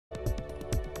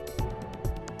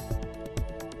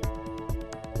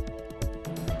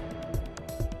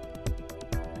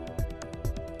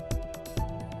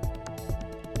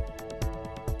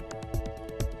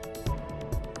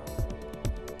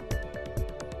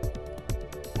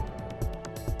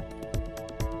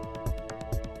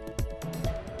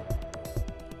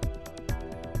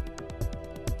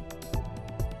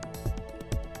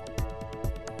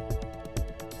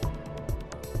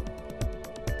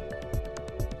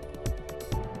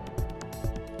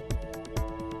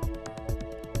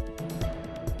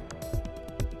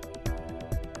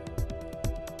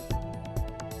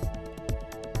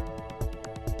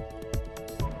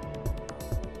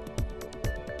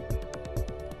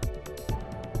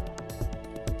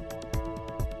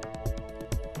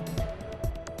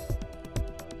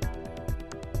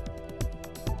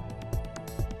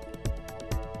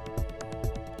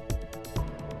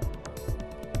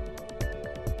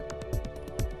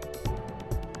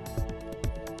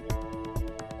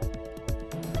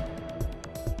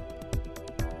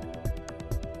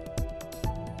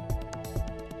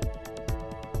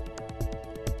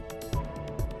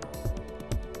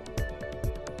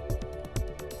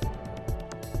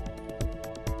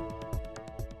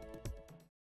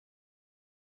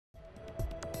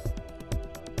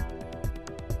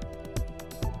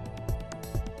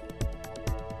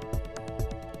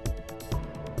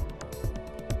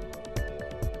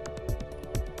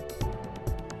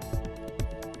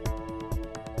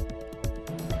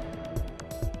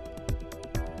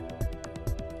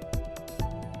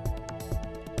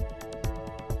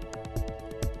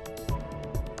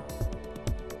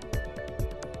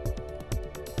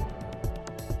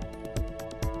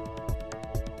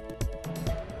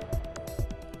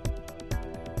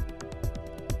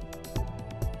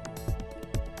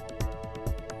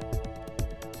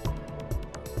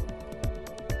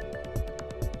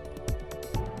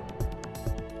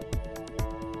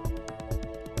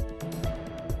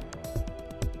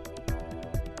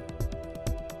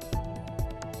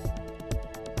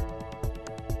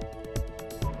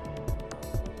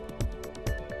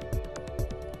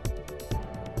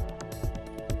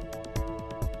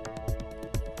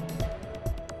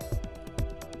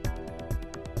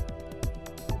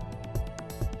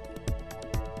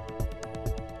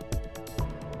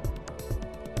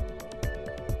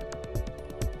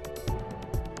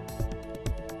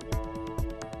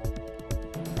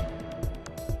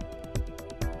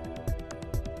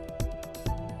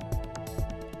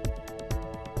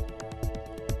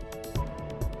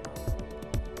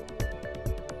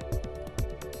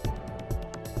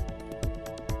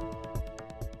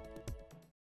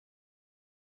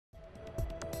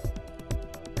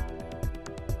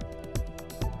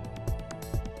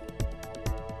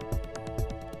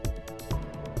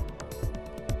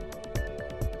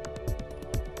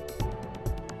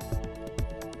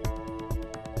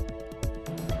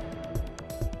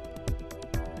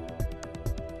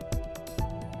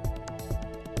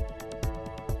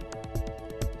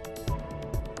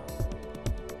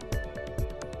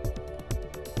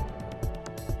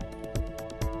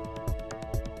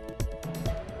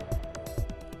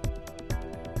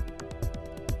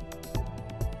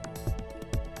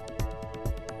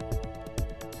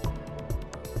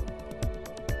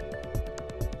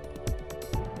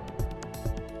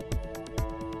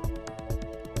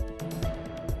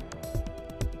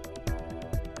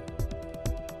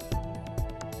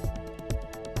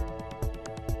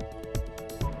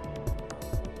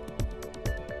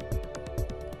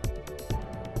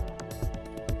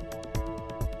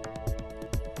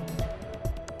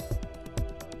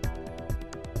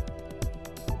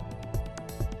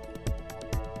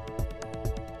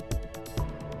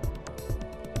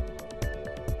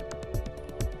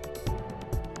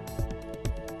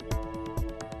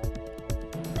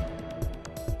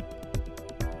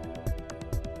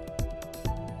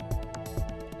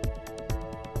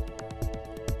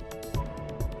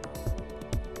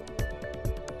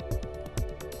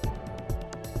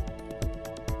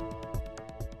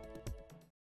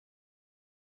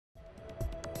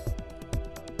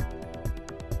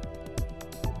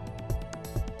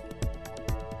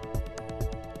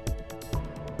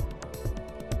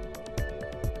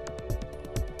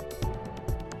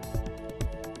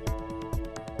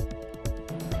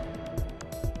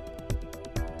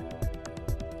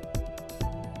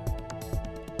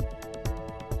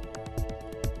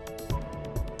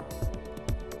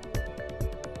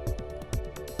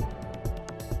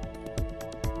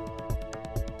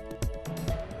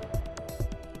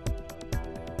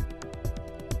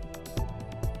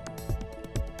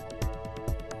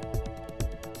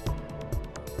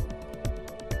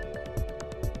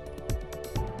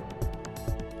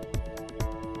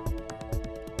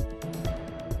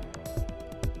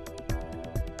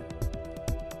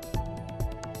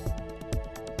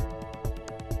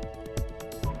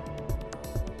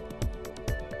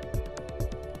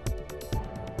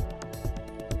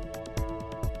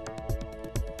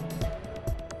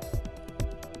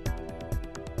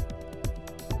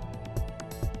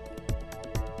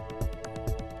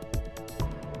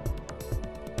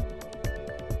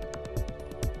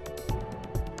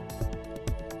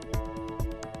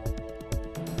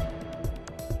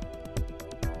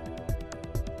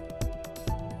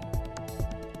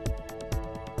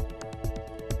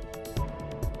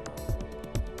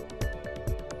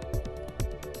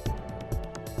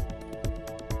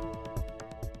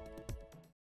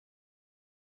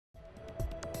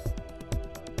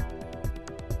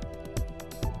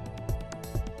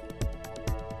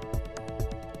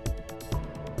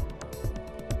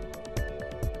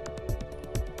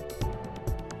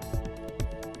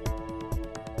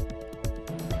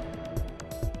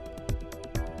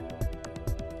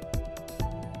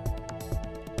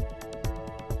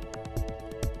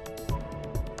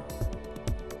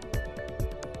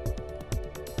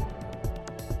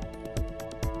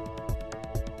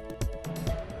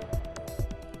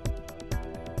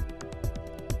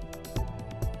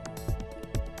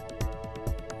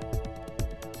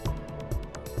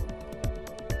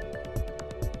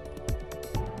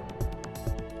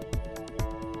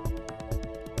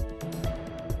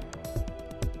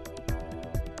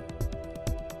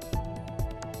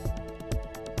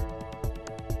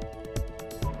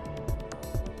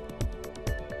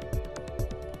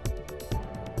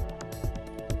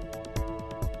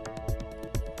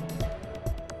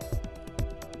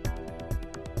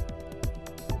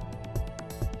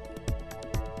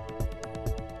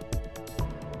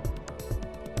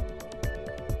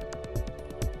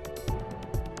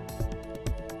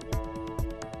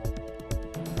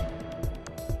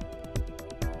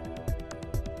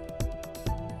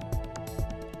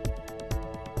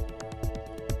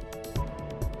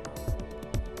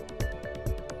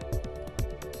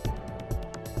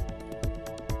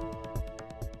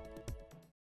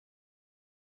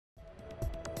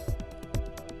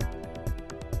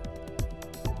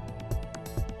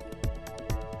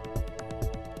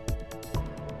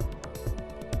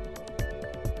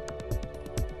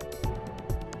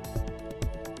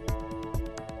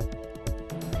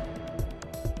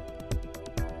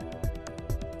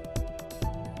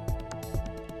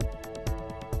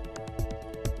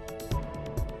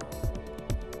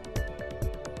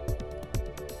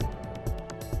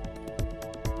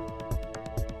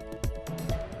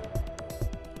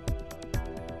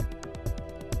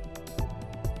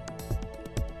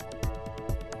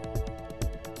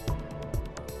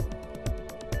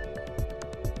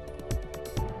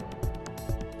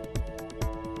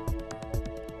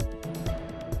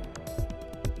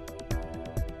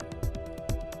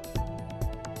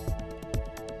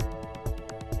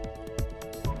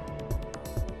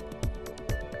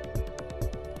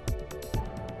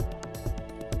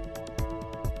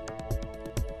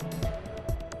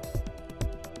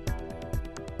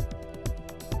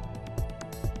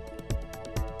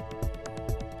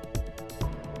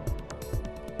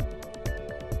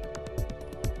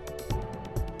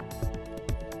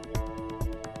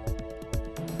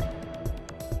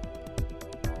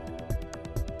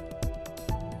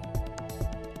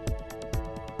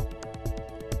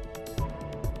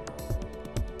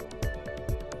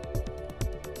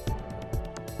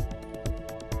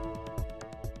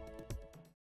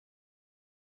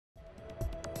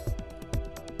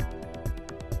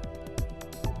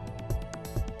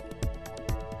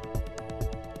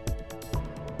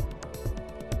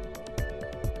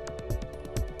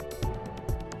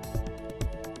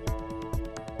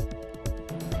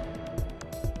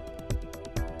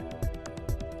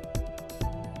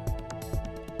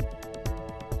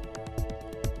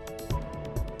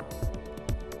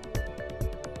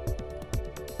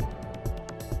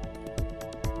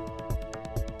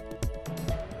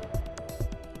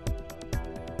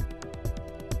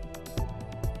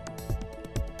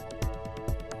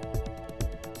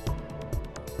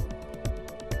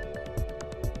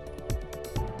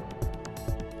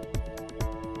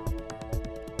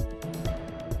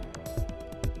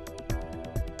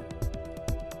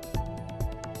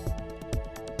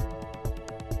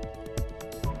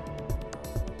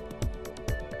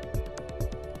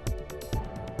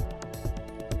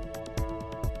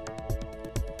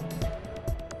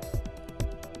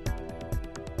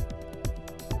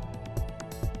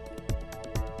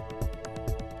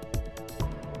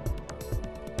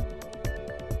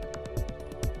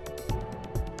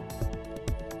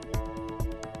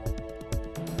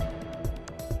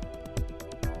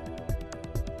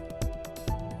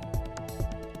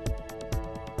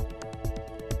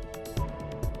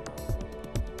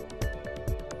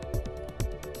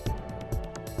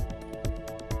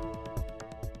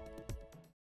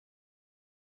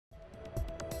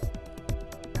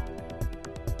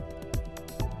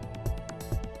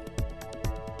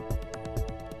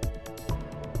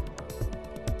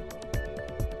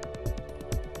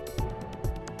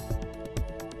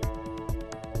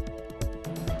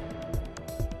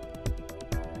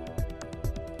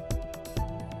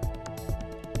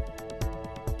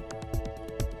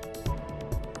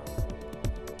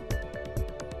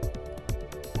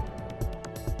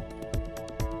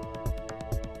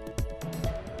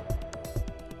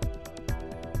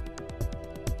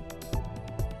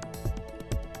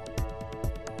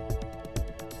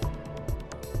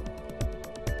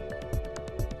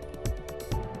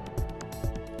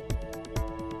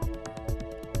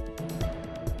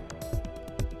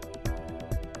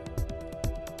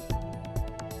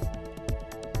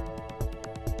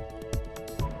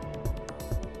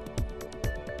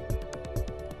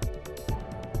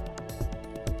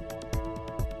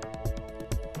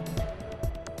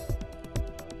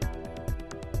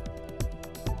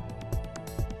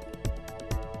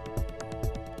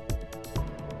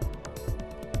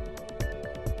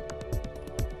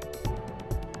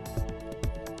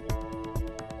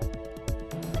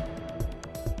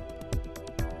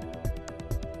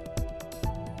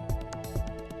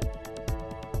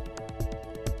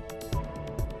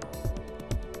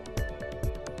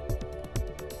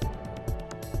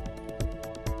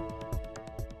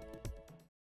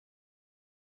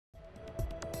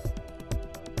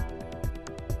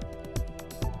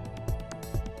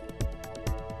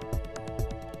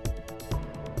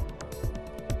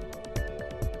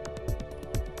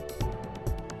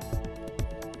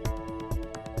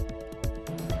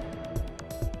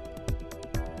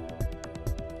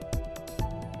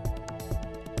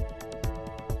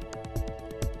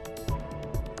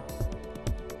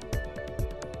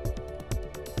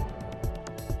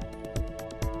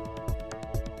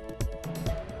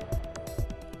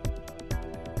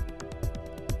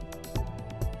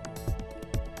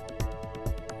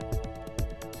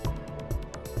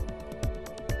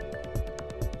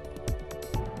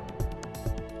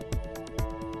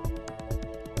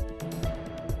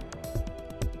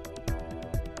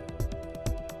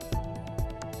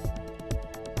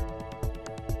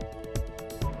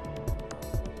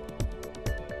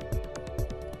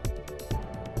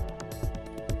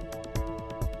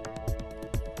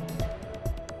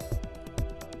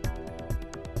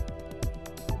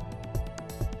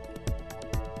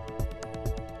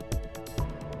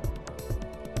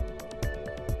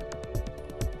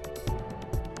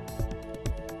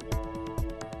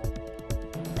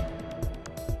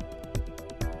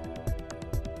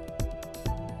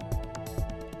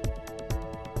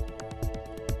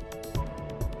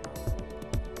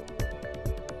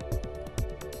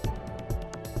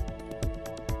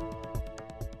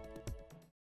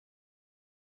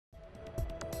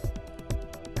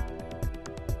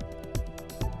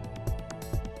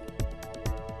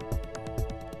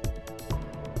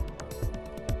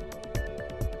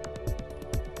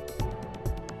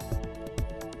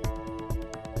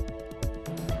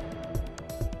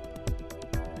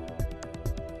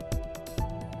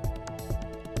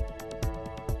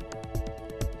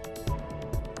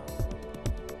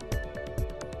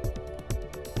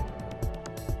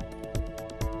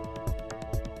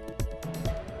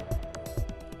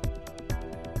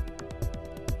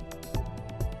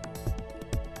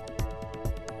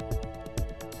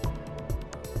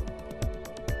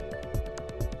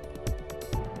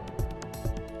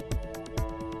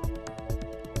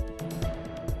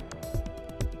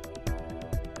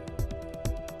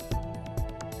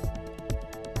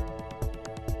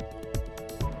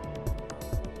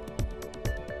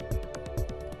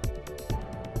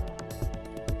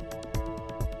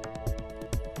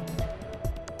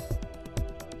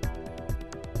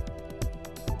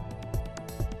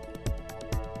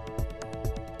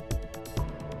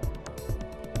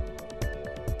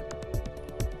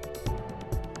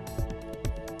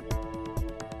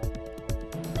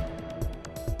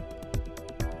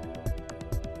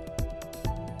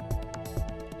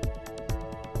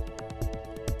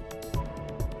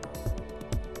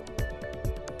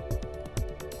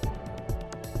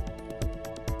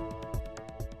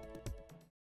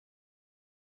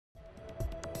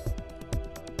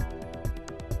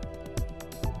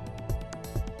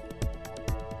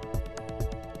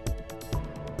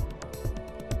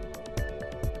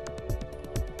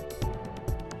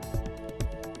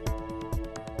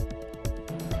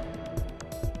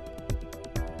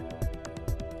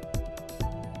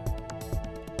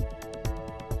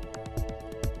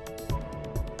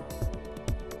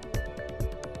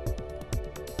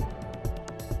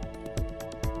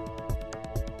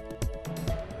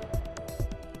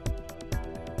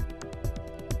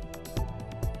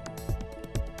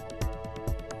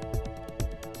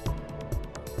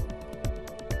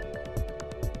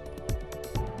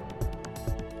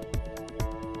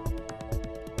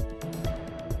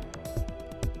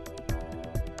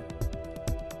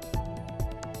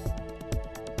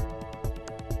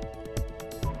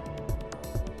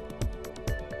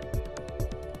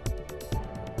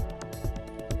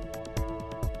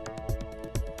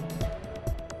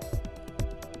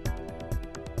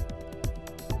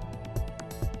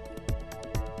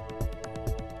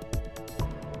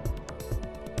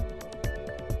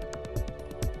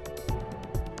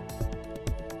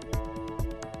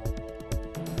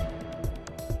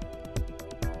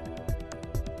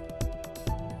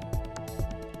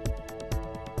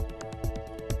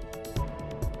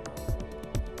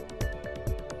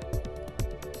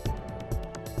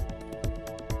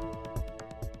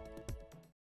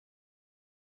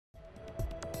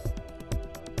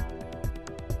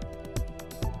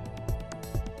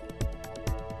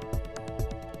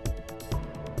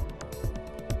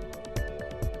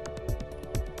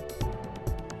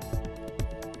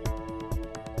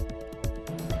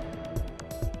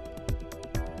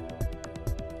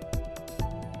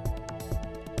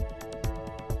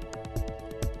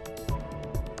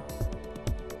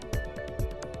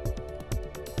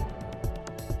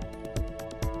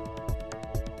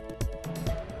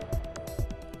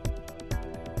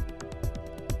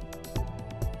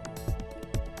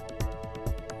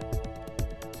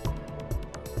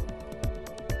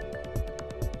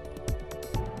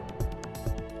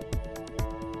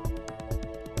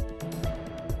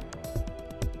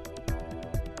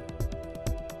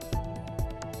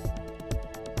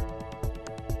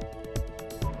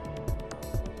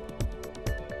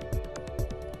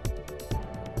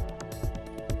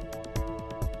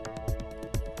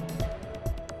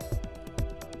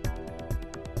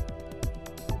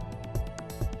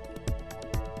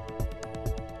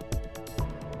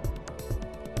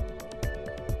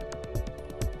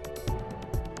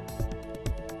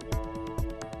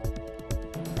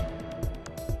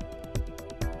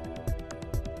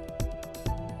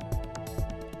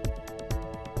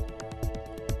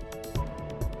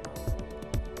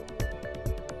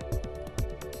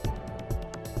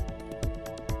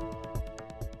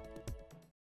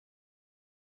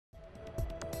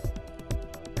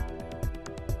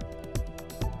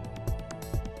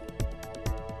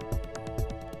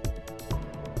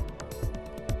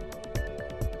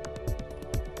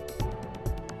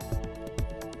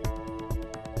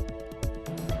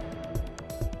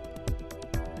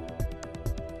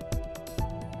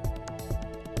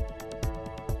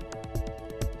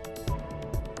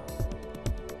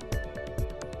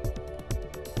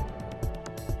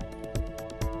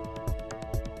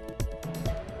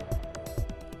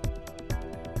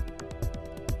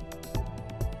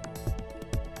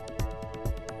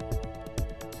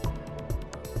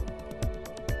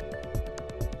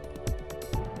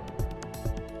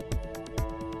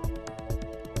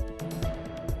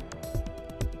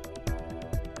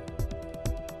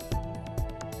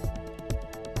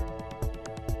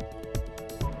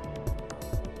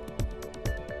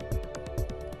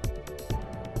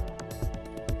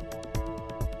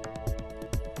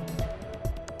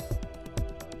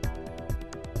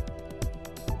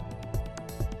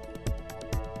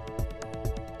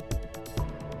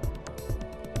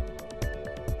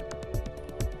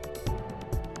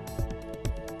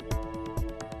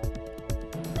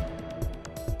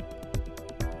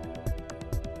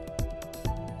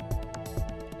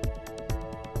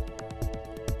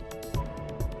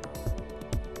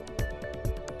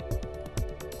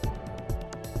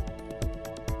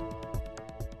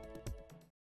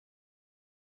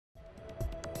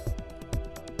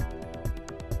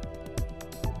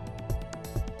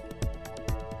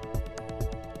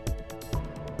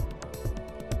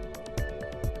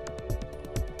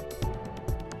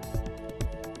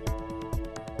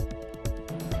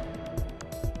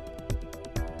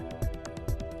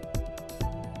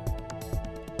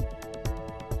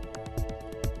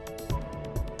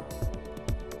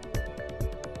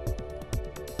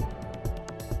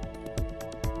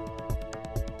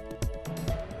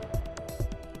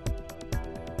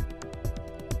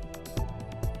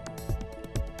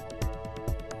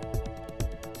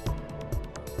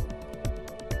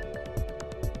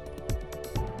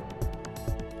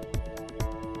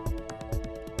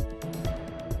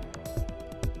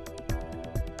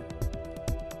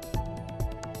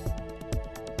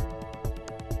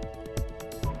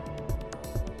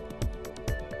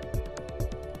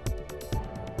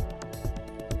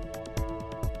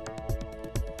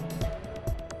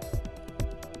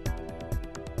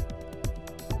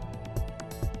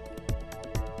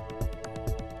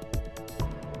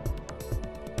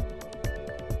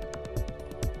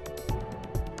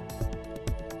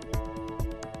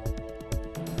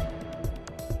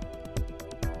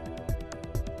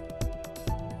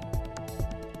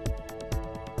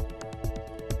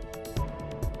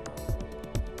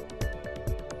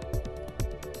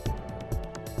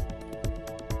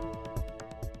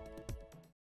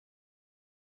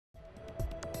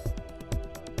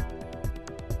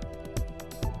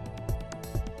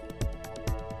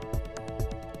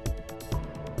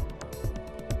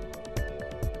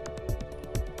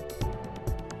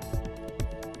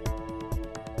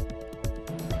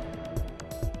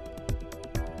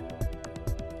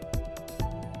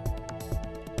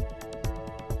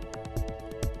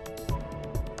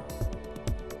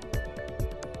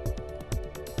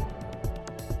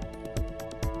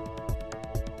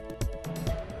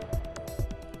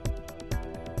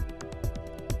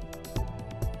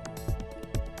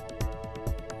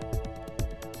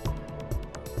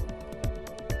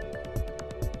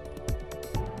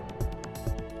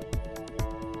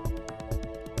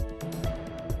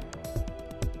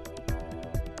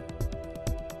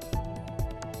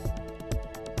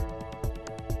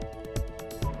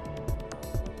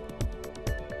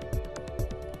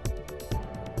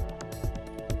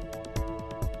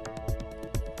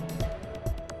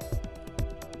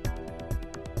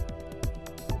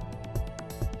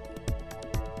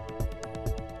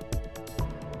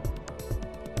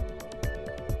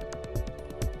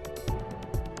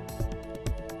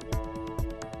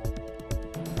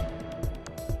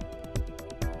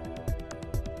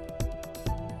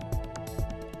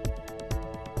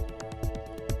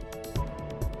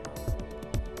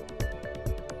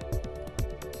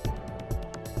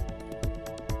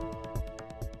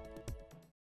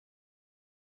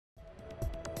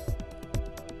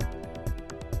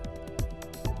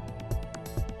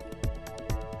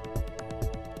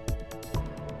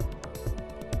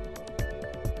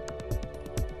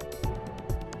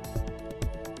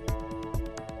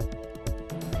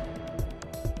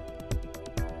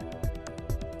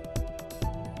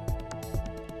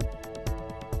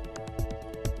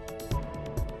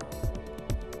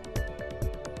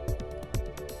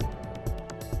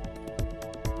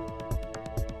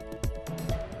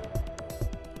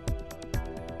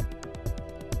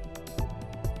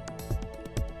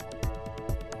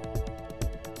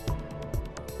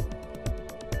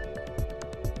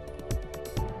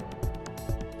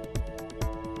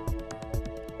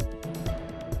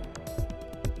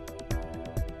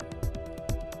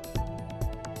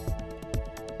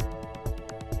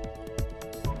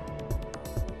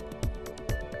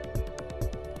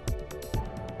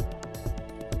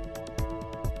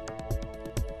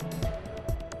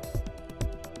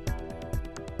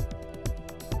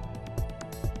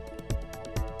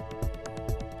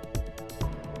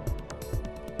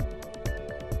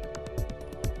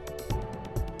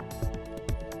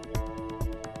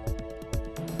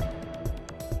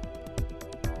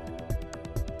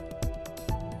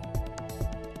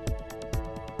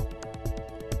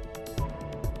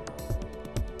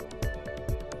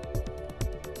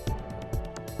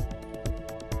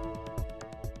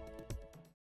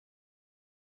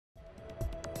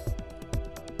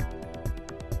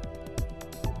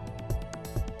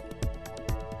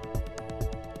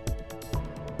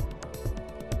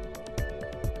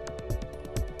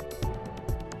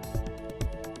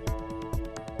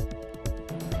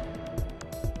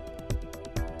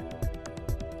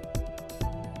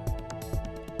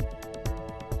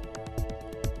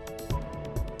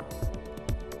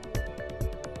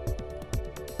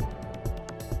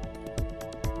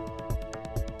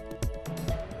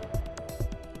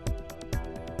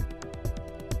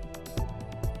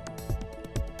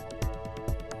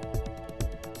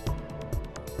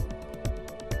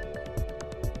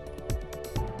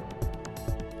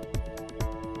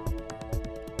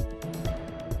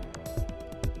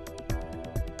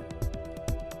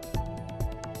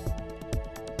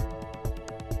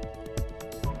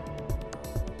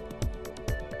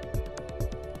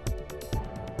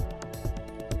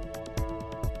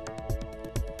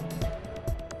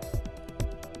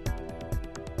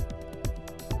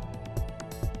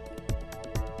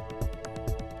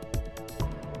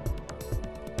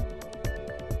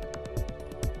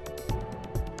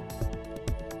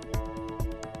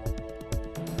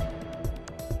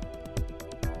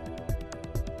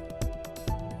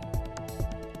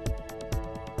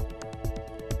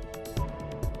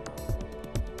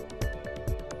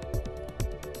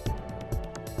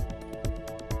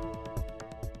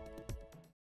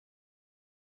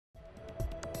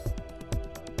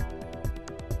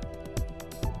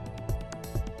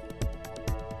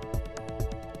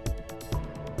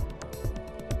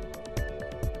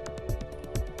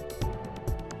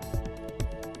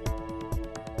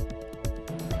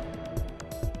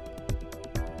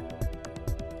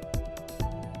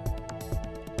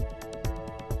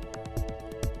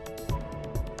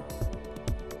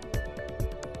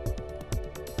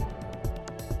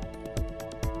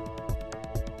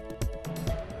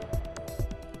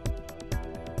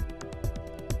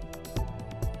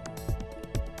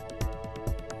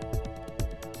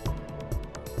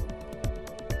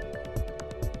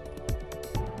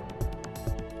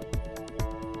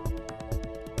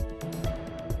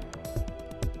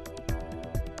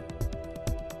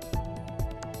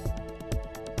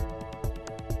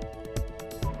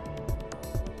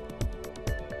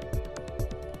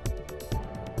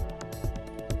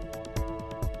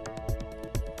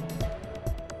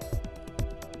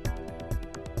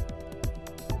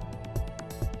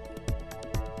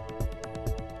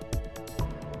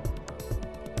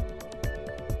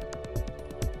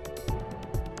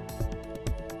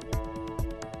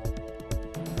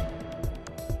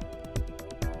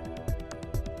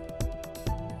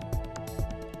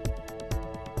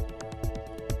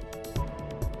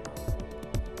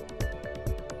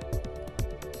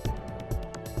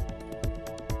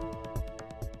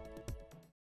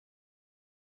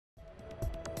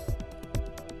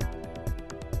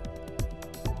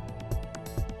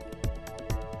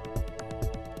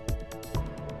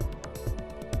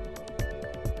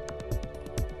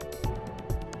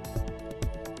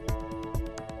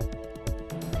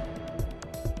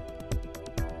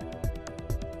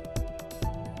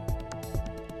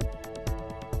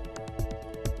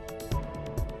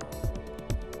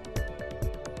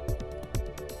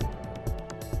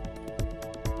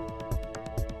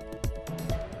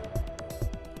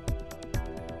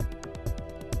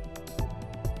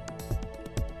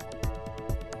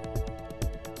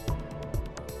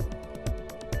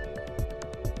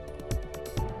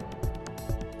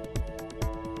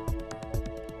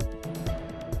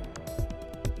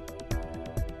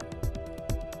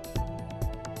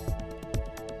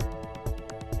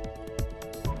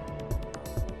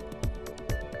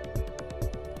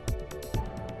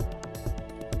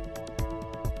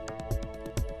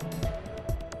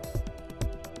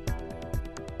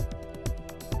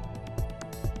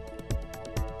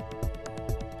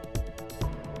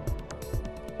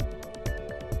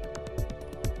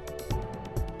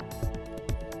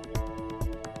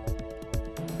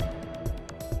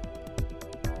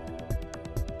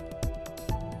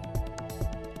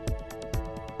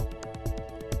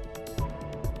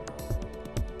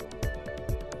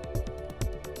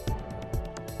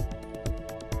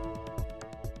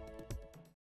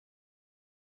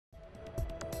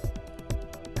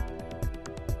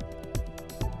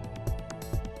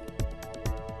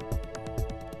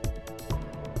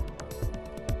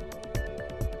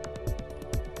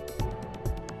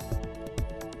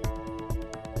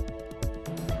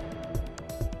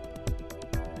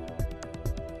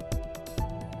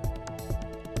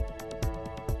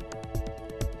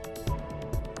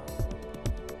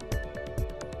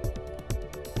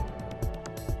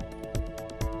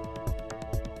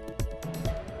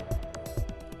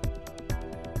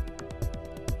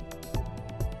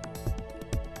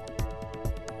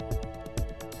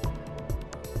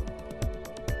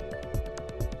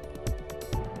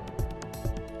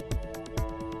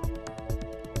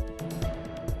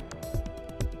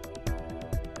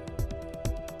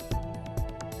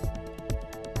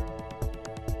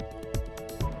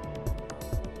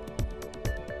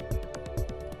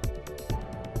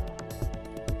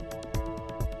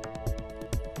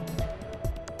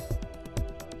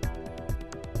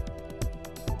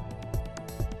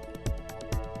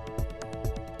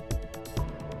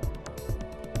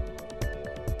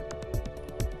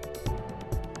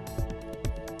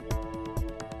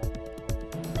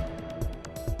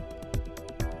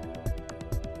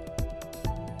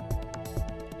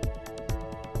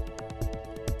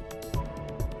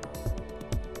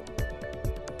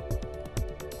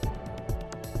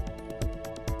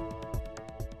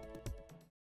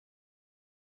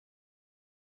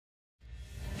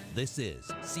This is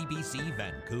CBC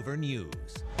Vancouver News.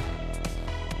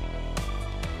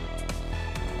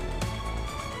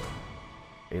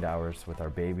 Eight hours with our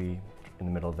baby in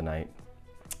the middle of the night.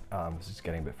 It's just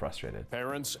getting a bit frustrated.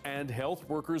 Parents and health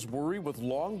workers worry with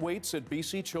long waits at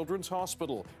BC Children's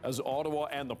Hospital as Ottawa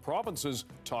and the provinces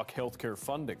talk healthcare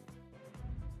funding.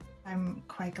 I'm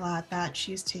quite glad that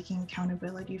she's taking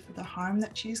accountability for the harm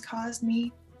that she's caused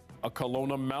me. A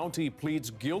Kelowna Mountie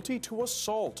pleads guilty to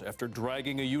assault after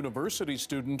dragging a university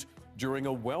student during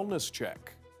a wellness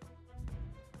check.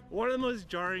 One of the most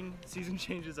jarring season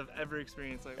changes I've ever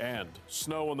experienced. And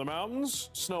snow in the mountains,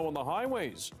 snow on the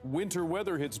highways. Winter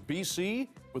weather hits BC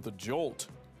with a jolt.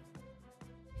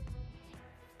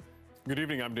 Good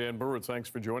evening, I'm Dan Burritt. Thanks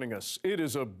for joining us. It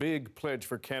is a big pledge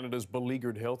for Canada's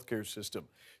beleaguered healthcare system.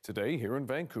 Today, here in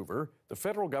Vancouver, the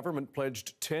federal government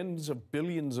pledged tens of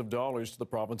billions of dollars to the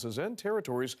provinces and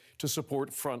territories to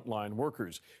support frontline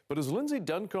workers. But as Lindsay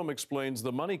Duncombe explains,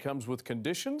 the money comes with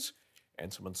conditions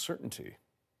and some uncertainty.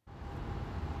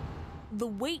 The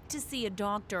wait to see a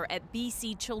doctor at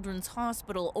BC Children's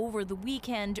Hospital over the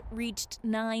weekend reached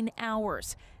 9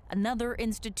 hours. Another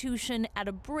institution at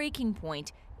a breaking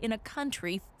point in a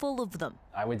country full of them.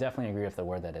 I would definitely agree with the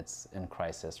word that it's in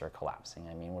crisis or collapsing.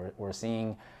 I mean, we're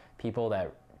seeing people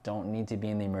that don't need to be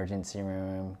in the emergency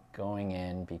room going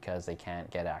in because they can't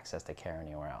get access to care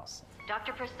anywhere else.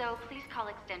 Dr. Purcell, please call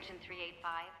extension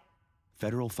 385.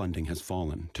 Federal funding has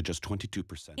fallen to just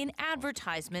 22%. In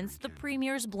advertisements, the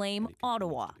premiers blame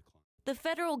Ottawa. The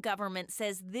federal government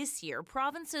says this year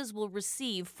provinces will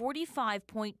receive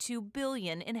 $45.2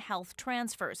 billion in health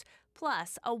transfers,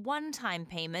 plus a one-time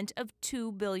payment of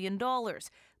 $2 billion.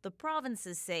 The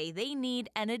provinces say they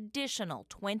need an additional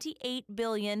 $28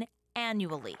 billion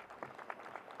annually.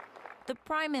 The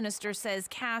Prime Minister says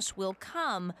cash will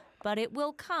come, but it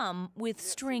will come with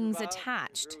strings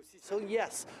attached. So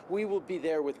yes, we will be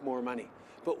there with more money,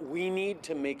 but we need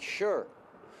to make sure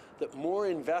that more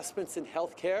investments in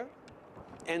healthcare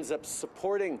ends up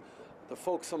supporting the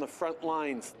folks on the front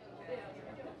lines.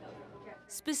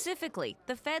 Specifically,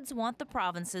 the feds want the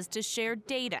provinces to share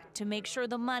data to make sure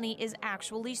the money is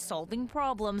actually solving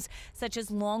problems such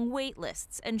as long wait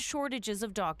lists and shortages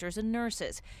of doctors and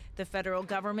nurses. The federal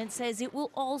government says it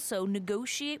will also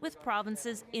negotiate with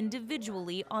provinces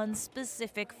individually on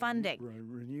specific funding.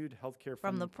 Renewed healthcare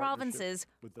from the provinces,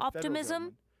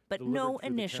 optimism, but no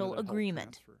initial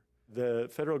agreement. The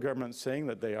federal government saying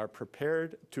that they are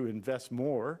prepared to invest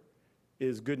more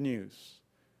is good news,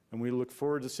 and we look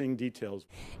forward to seeing details.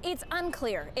 It's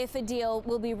unclear if a deal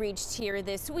will be reached here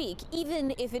this week.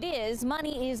 Even if it is,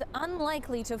 money is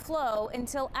unlikely to flow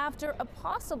until after a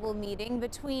possible meeting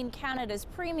between Canada's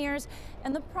premiers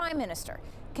and the Prime Minister.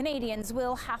 Canadians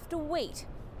will have to wait,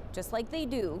 just like they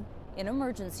do in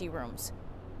emergency rooms.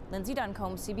 Lindsay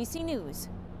Duncombe, CBC News,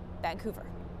 Vancouver.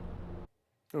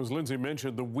 As Lindsay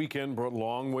mentioned, the weekend brought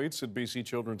long waits at BC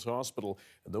Children's Hospital,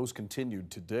 and those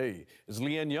continued today. As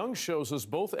Leanne Young shows us,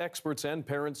 both experts and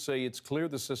parents say it's clear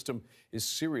the system is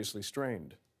seriously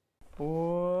strained.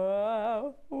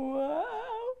 Whoa, whoa.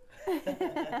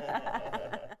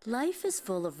 Life is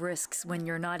full of risks when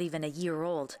you're not even a year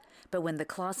old. But when the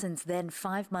Clausens' then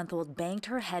 5-month-old banged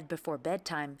her head before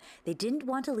bedtime, they didn't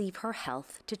want to leave her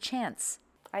health to chance.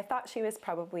 I thought she was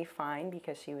probably fine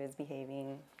because she was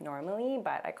behaving normally,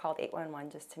 but I called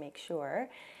 811 just to make sure,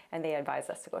 and they advised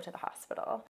us to go to the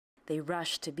hospital. They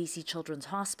rushed to BC Children's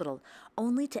Hospital,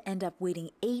 only to end up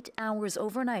waiting 8 hours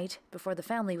overnight before the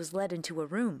family was led into a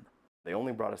room. They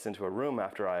only brought us into a room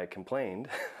after I complained.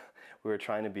 We were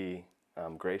trying to be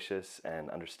gracious and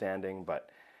understanding, but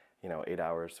 8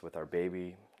 hours with our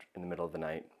baby in the middle of the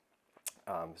night,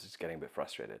 was just getting a bit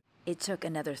frustrated. It took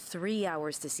another 3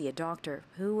 hours to see a doctor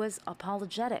who was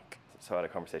apologetic. So I had a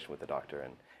conversation with the doctor,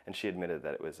 and she admitted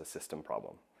that it was a system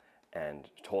problem and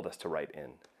told us to write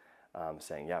in,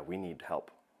 saying, yeah, we need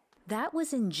help. That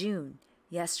was in June.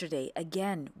 Yesterday,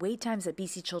 again, wait times at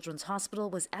BC Children's Hospital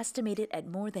was estimated at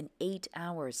more than 8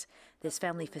 hours. This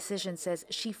family physician says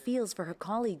she feels for her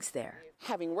colleagues there.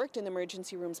 Having worked in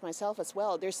emergency rooms myself as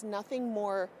well, there's nothing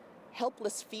more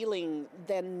helpless feeling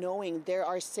than knowing there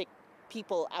are sick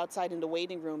people outside in the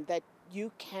waiting room that you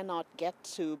cannot get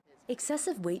to.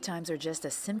 Excessive wait times are just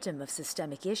a symptom of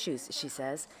systemic issues, she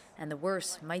says, and the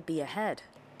worst might be ahead.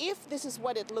 If this is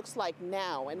what it looks like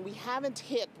now, and we haven't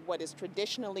hit what is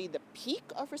traditionally the peak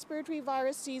of respiratory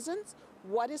virus seasons,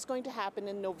 what is going to happen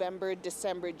in November,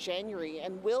 December, January,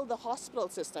 and will the hospital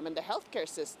system and the healthcare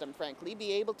system, frankly,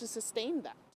 be able to sustain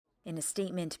that? In a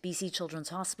statement, BC Children's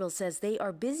Hospital says they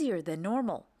are busier than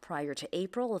normal. Prior to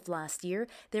April of last year,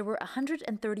 there were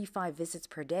 135 visits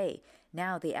per day.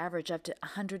 Now they average up to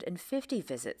 150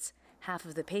 visits. Half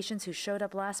of the patients who showed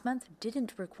up last month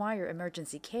didn't require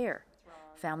emergency care.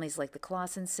 Families like the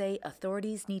Clausens say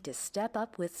authorities need to step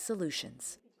up with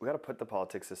solutions. We got to put the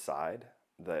politics aside,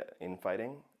 the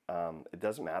infighting. It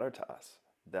doesn't matter to us.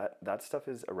 That stuff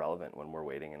is irrelevant when we're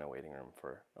waiting in a waiting room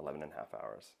for 11 and a half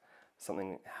hours.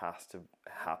 Something has to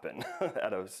happen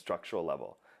at a structural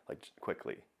level, like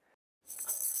quickly.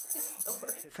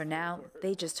 For now,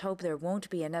 they just hope there won't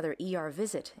be another ER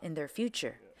visit in their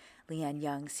future. Leanne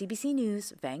Young, CBC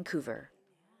News, Vancouver.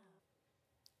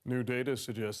 New data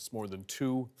suggests more than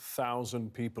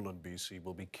 2,000 people in BC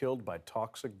will be killed by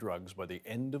toxic drugs by the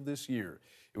end of this year.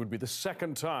 It would be the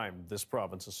second time this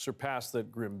province has surpassed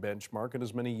that grim benchmark in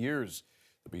as many years.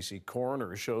 The BC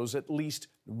coroner shows at least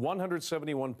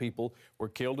 171 people were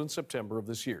killed in September of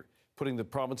this year, putting the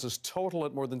province's total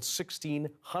at more than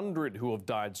 1,600 who have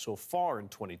died so far in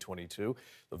 2022.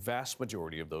 The vast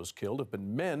majority of those killed have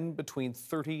been men between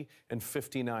 30 and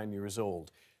 59 years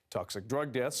old. Toxic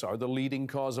drug deaths are the leading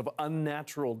cause of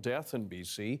unnatural death in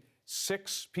BC.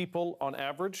 6 people on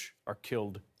average are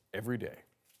killed every day.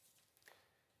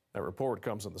 That report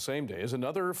comes on the same day as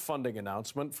another funding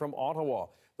announcement from Ottawa.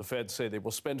 The feds say they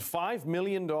will spend $5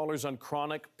 million on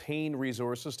chronic pain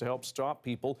resources to help stop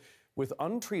people with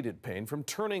untreated pain from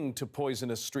turning to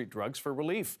poisonous street drugs for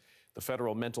relief. The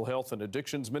federal mental health and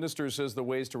addictions minister says the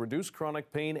ways to reduce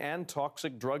chronic pain and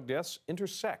toxic drug deaths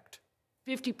intersect.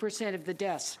 50% of the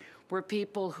deaths were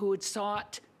people who had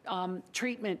sought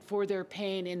treatment for their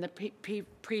pain in the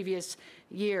previous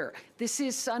year. This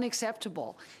is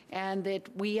unacceptable, and that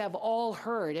we have all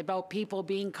heard about people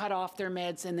being cut off their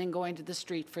meds and then going to the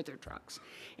street for their drugs.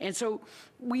 And so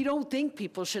we don't think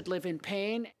people should live in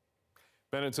pain.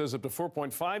 Bennett says up to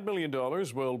 $4.5 million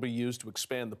will be used to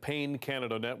expand the Pain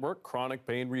Canada network, chronic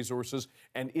pain resources,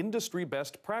 and industry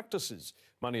best practices.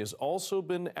 Money has also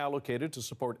been allocated to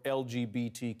support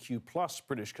LGBTQ+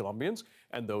 British Columbians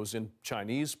and those in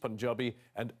Chinese, Punjabi,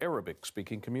 and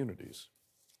Arabic-speaking communities.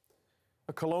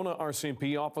 A Kelowna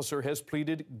RCMP officer has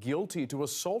pleaded guilty to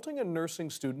assaulting a nursing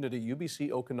student at a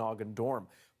UBC Okanagan dorm.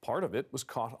 Part of it was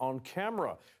caught on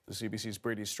camera. The CBC's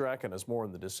Brady Strachan has more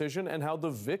on the decision and how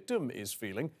the victim is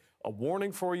feeling. A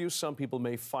warning for you, some people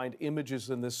may find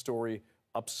images in this story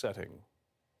upsetting.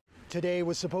 Today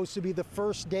was supposed to be the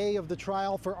first day of the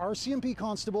trial for RCMP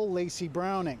Constable Lacey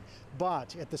Browning.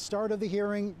 But at the start of the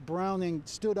hearing, Browning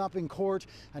stood up in court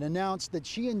and announced that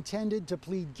she intended to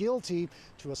plead guilty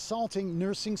to assaulting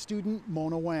nursing student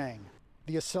Mona Wang.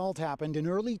 The assault happened in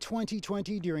early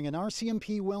 2020 during an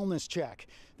RCMP wellness check.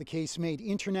 The case made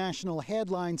international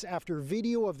headlines after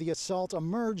video of the assault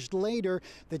emerged later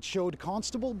that showed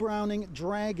Constable Browning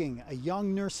dragging a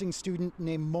young nursing student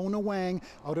named Mona Wang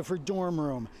out of her dorm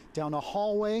room, down a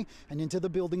hallway and into the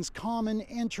building's common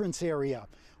entrance area.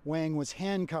 Wang was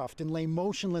handcuffed and lay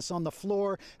motionless on the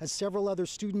floor as several other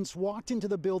students walked into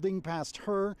the building past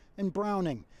her and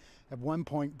Browning. At one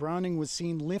point, Browning was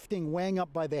seen lifting Wang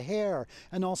up by the hair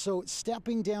and also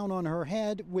stepping down on her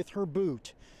head with her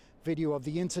boot. Video of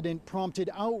the incident prompted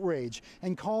outrage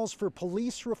and calls for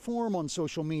police reform on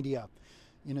social media.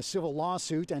 In a civil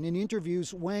lawsuit and in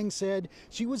interviews, Wang said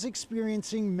she was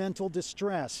experiencing mental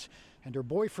distress, and her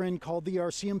boyfriend called the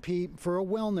RCMP for a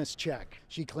wellness check.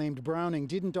 She claimed Browning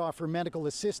didn't offer medical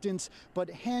assistance, but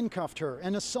handcuffed her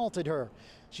and assaulted her.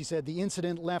 She said the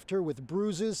incident left her with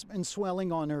bruises and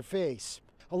swelling on her face,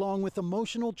 along with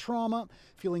emotional trauma,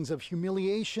 feelings of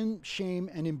humiliation, shame,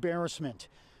 and embarrassment.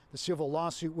 The civil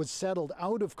lawsuit was settled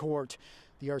out of court.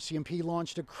 The RCMP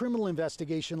launched a criminal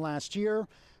investigation last year,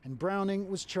 and Browning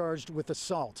was charged with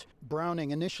assault.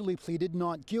 Browning initially pleaded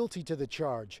not guilty to the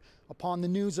charge. Upon the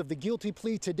news of the guilty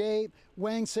plea today,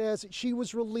 Wang says she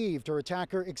was relieved her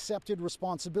attacker accepted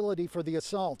responsibility for the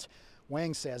assault.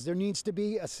 Wang says there needs to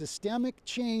be a systemic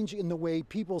change in the way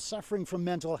people suffering from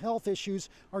mental health issues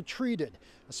are treated,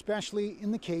 especially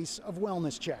in the case of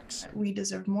wellness checks. We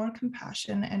deserve more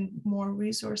compassion and more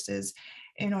resources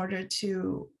in order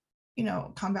to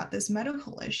combat this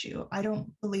medical issue. I don't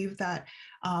believe that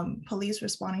police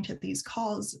responding to these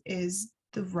calls is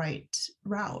the right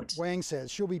route. Wang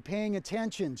says she'll be paying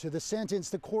attention to the sentence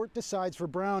the court decides for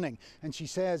Browning, and she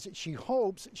says she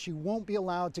hopes she won't be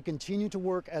allowed to continue to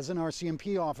work as an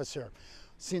RCMP officer.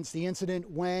 Since the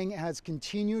incident, Wang has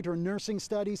continued her nursing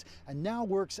studies and now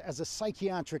works as a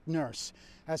psychiatric nurse.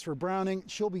 As for Browning,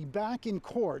 she'll be back in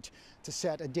court to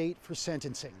set a date for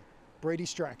sentencing. Brady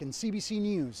Strachan, CBC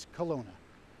News, Kelowna.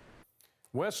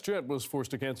 WestJet was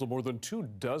forced to cancel more than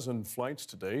 24 flights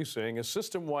today, saying a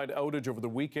system-wide outage over the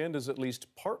weekend is at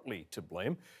least partly to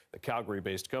blame. The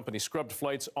Calgary-based company scrubbed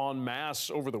flights en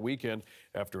masse over the weekend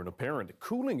after an apparent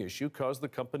cooling issue caused the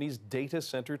company's data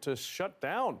center to shut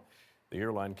down. The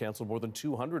airline canceled more than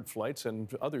 200 flights,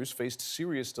 and others faced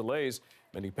serious delays.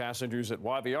 Many passengers at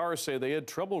YVR say they had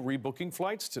trouble rebooking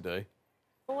flights today.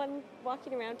 No one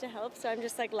walking around to help, so I'm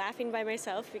just like laughing by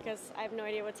myself because I have no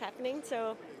idea what's happening.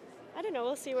 So I don't know,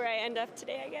 we'll see where I end up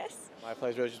today, I guess. My flight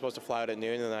was really supposed to fly out at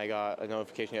noon, and then I got a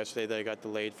notification yesterday that I got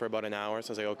delayed for about an hour. So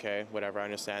I was like, okay, whatever, I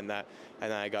understand that.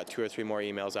 And then I got 2 or 3 more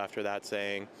emails after that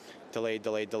saying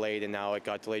delayed, and now it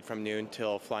got delayed from noon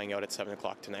till flying out at 7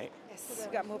 o'clock tonight. Yes,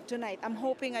 got moved tonight. I'm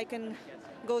hoping I can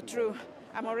go through.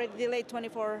 I'm already delayed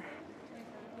 24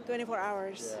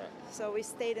 hours. Yeah. So we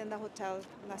stayed in the hotel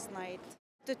last night.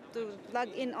 To log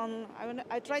in on,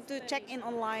 I tried to check in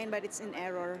online, but it's in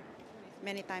error.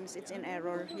 Many times it's in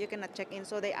error. You cannot check in,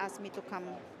 so they asked me to come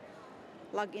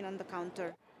log in on the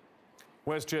counter.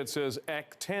 WestJet says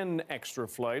 10 extra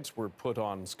flights were put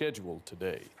on schedule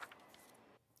today.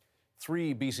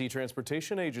 3 BC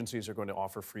transportation agencies are going to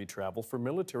offer free travel for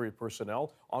military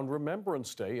personnel on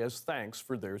Remembrance Day as thanks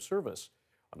for their service.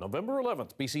 On November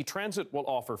 11th, BC Transit will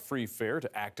offer free fare to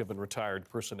active and retired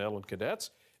personnel and cadets.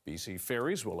 BC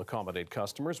Ferries will accommodate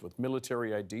customers with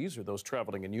military IDs or those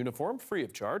traveling in uniform free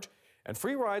of charge. And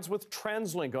free rides with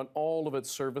TransLink on all of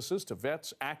its services to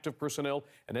vets, active personnel,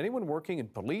 and anyone working in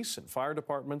police and fire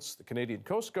departments, the Canadian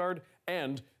Coast Guard,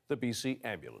 and the BC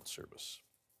Ambulance Service.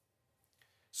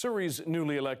 Surrey's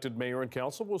newly elected mayor and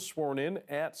council was sworn in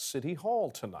at City Hall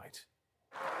tonight.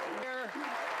 Mayor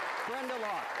Brenda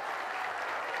Locke.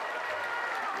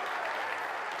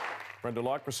 Brenda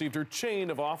Locke received her chain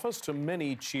of office to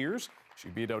many cheers. She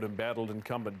beat out embattled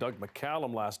incumbent Doug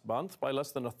McCallum last month by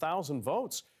less than 1,000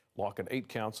 votes. Locke and 8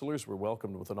 councillors were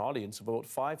welcomed with an audience of about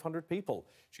 500 people.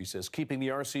 She says keeping the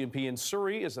RCMP in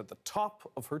Surrey is at the top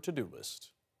of her to-do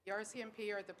list. The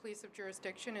RCMP are the police of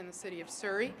jurisdiction in the city of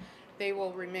Surrey. They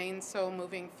will remain so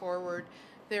moving forward.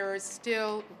 There are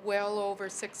still well over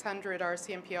 600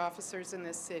 RCMP officers in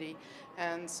this city,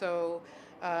 and so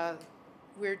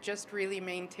we're just really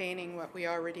maintaining what we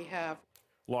already have.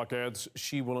 Locke adds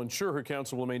she will ensure her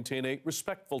council will maintain a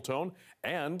respectful tone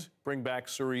and bring back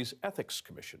Surrey's ethics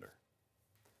commissioner.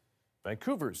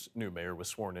 Vancouver's new mayor was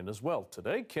sworn in as well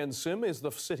today. Ken Sim is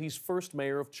the city's first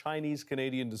mayor of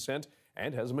Chinese-Canadian descent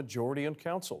and has a majority on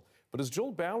council. But as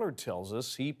Joel Ballard tells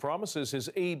us, he promises his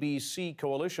ABC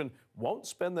coalition won't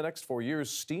spend the next 4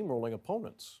 years steamrolling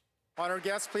opponents. Honored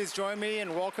guests, please join me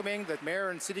in welcoming the mayor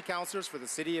and city councillors for the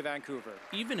city of Vancouver.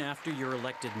 Even after you're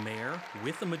elected mayor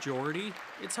with a majority,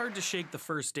 it's hard to shake the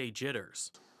first day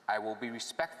jitters. I will be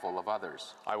respectful of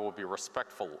others. I will be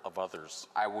respectful of others.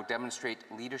 I will demonstrate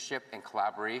leadership and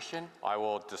collaboration. I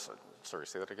will sorry,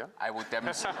 say that again? I will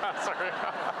demonstrate. Sorry.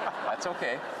 That's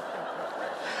okay.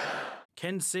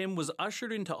 Ken Sim was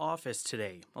ushered into office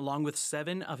today, along with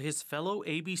 7 of his fellow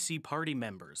ABC party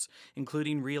members,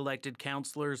 including re-elected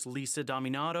councillors Lisa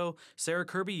Dominato, Sarah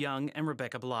Kirby-Young, and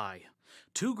Rebecca Bly.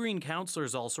 2 Green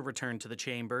councillors also returned to the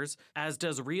chambers, as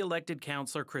does re-elected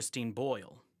councillor Christine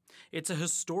Boyle. It's a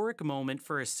historic moment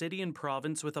for a city and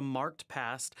province with a marked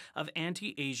past of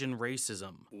anti-Asian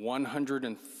racism.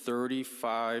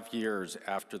 135 years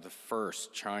after the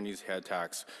first Chinese head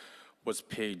tax was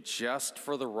paid just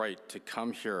for the right to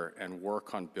come here and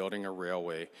work on building a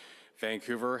railway,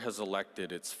 Vancouver has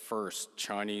elected its first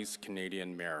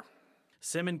Chinese-Canadian mayor.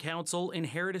 Sim and council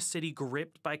inherit a city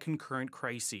gripped by concurrent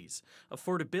crises: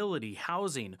 affordability,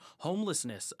 housing,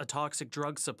 homelessness, a toxic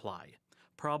drug supply.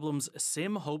 Problems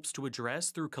Sim hopes to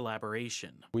address through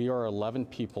collaboration. We are 11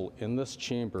 people in this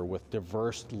chamber with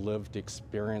diverse lived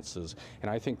experiences,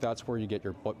 and I think that's where you get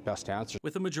your best answers.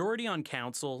 With a majority on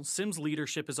council, Sim's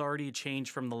leadership is already a change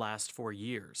from the last 4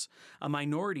 years. A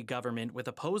minority government with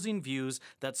opposing views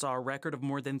that saw a record of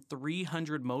more than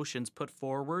 300 motions put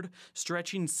forward,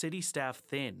 stretching city staff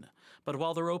thin. But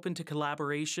while they're open to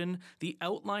collaboration, the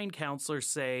outlying councillors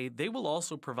say they will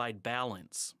also provide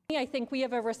balance. I think we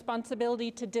have a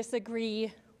responsibility to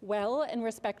disagree well and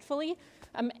respectfully,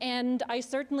 and I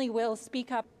certainly will speak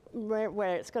up.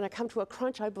 Where it's going to come to a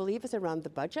crunch, I believe, is around the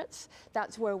budgets.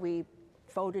 That's where we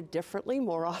voted differently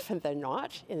more often than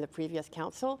not in the previous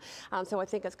council. So I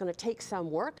think it's going to take some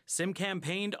work. Sim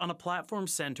campaigned on a platform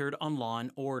centered on law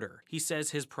and order. He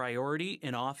says his priority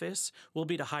in office will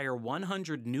be to hire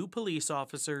 100 new police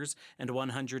officers and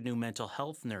 100 new mental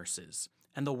health nurses.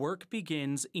 And the work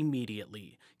begins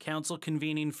immediately. Council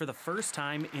convening for the first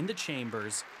time in the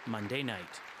chambers Monday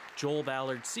night. Joel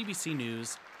Ballard, CBC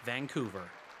News, Vancouver.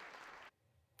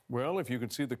 Well, if you can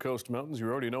see the coast mountains, you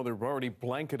already know they're already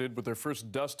blanketed with their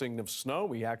first dusting of snow.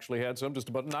 We actually had some just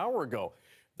about an hour ago.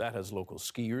 That has local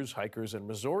skiers, hikers, and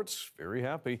resorts very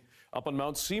happy. Up on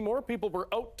Mount Seymour, people were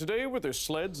out today with their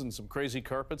sleds and some crazy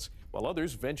carpets, while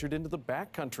others ventured into the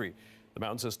backcountry. The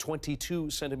mountain says 22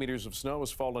 centimeters of snow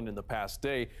has fallen in the past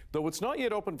day, though it's not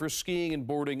yet open for skiing and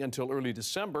boarding until early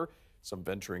December. Some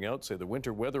venturing out say the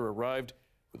winter weather arrived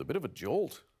with a bit of a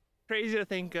jolt. Crazy to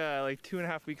think like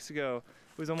 2.5 weeks ago,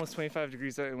 it was almost 25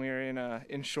 degrees out and we were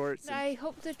in shorts. I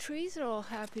hope the trees are all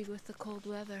happy with the cold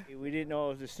weather. We didn't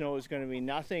know if the snow was going to be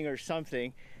nothing or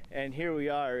something, and here we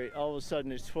are. All of a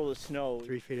sudden it's full of snow.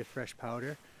 3 feet of fresh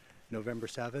powder, November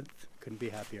 7th. Couldn't be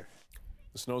happier.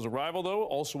 The snow's arrival, though,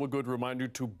 also a good reminder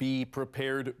to be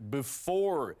prepared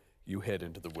before you head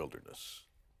into the wilderness.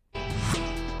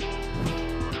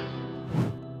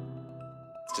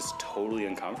 It's just totally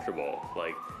uncomfortable.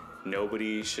 Like,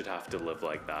 nobody should have to live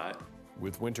like that.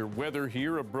 With winter weather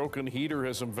here, a broken heater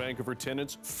has some Vancouver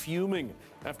tenants fuming.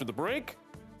 After the break,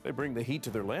 they bring the heat to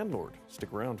their landlord.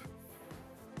 Stick around.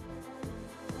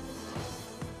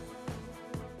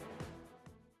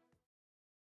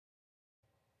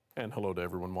 And hello to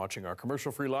everyone watching our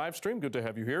commercial-free live stream. Good to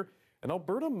have you here. An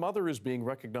Alberta mother is being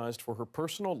recognized for her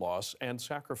personal loss and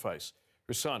sacrifice.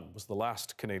 Her son was the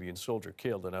last Canadian soldier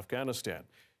killed in Afghanistan.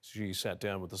 She sat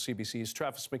down with the CBC's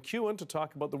Travis McEwen to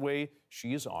talk about the way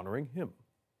she is honoring him.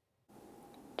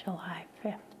 July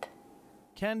 5th.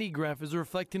 Candy Greff is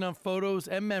reflecting on photos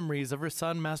and memories of her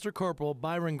son, Master Corporal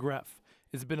Byron Greff.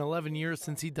 It's been 11 years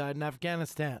since he died in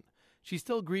Afghanistan. She's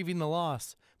still grieving the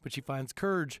loss, but she finds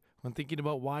courage when thinking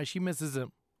about why she misses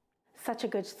him. Such a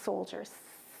good soldier,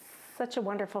 such a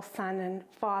wonderful son and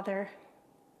father,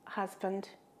 husband,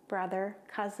 brother,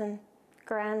 cousin,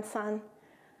 grandson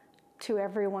to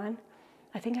everyone.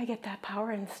 I think I get that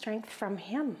power and strength from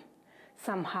him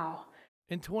somehow.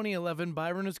 In 2011,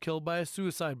 Byron was killed by a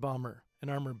suicide bomber. An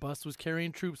armored bus was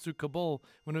carrying troops through Kabul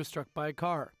when it was struck by a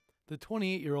car. The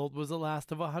 28-year-old was the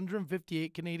last of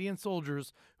 158 Canadian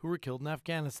soldiers who were killed in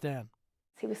Afghanistan.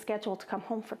 He was scheduled to come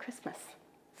home for Christmas,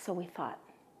 so we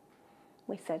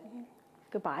said,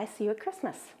 goodbye, see you at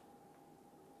Christmas.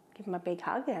 Give him a big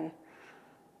hug, and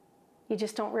you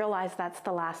just don't realize that's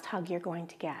the last hug you're going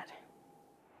to get.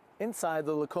 Inside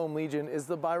the Lacombe Legion is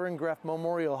the Byron Greff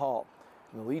Memorial Hall.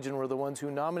 And the Legion were the ones who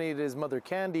nominated his mother,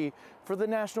 Candy, for the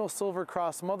National Silver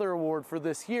Cross Mother Award for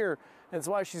this year. And it's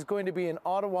why she's going to be in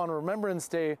Ottawa on Remembrance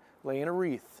Day, laying a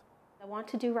wreath. I want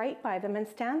to do right by them and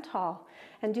stand tall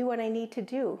and do what I need to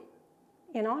do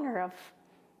in honor of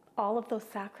all of those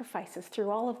sacrifices through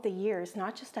all of the years,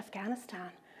 not just Afghanistan,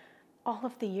 all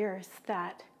of the years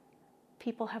that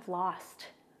people have lost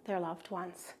their loved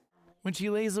ones. When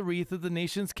she lays a wreath at the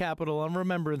nation's capital on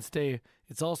Remembrance Day,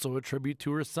 it's also a tribute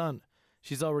to her son.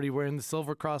 She's already wearing the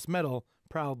Silver Cross medal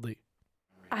proudly.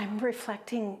 I'm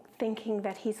reflecting, thinking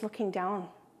that he's looking down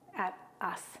at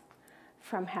us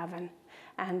from heaven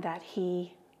and that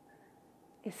he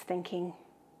is thinking,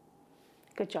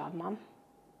 good job, Mom.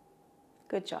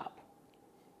 Good job.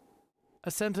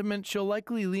 A sentiment she'll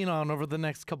likely lean on over the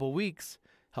next couple weeks,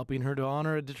 helping her to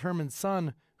honor a determined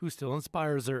son who still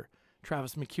inspires her.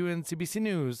 Travis McEwen, CBC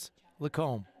News,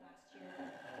 Lacombe.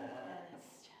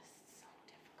 It's just so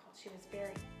difficult. She was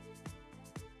very...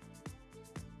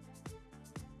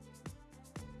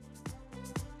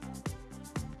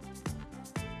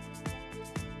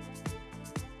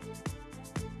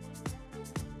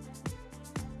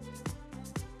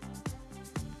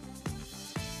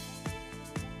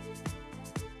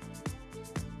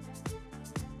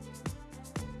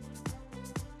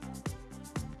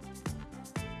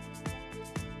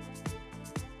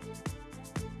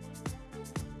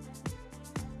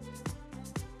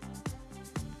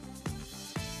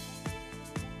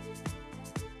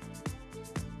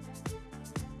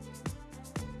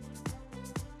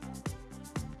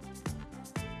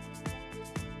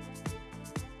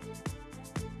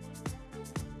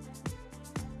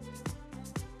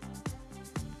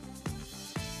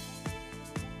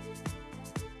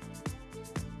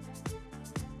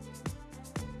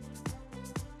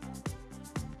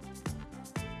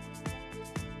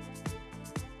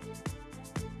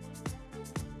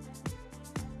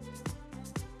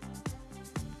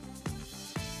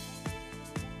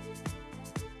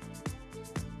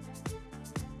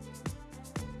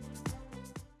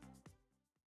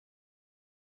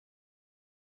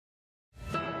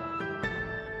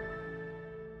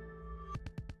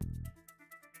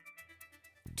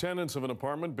 Tenants of an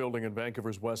apartment building in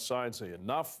Vancouver's west side say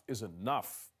enough is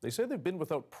enough. They say they've been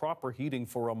without proper heating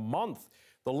for a month.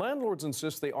 The landlords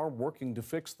insist they are working to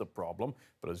fix the problem,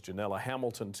 but as Janella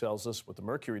Hamilton tells us, with the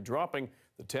mercury dropping,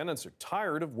 the tenants are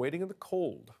tired of waiting in the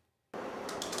cold.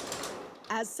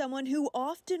 As someone who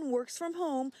often works from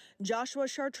home, Joshua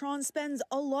Chartrand spends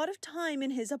a lot of time in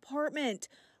his apartment,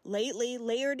 lately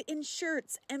layered in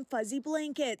shirts and fuzzy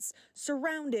blankets,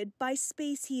 surrounded by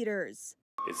space heaters.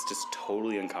 It's just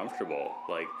totally uncomfortable.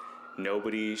 Like,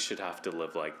 nobody should have to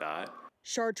live like that.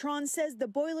 Chartrand says the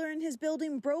boiler in his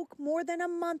building broke more than a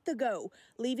month ago,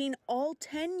 leaving all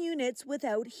 10 units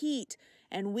without heat.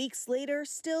 And weeks later,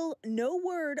 still no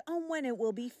word on when it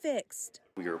will be fixed.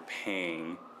 We are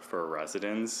paying for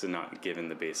residents and not given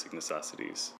the basic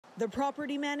necessities. The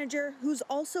property manager, who's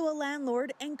also a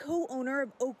landlord and co-owner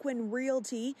of Oakwyn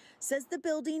Realty, says the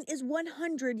building is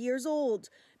 100 years old.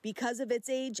 Because of its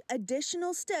age,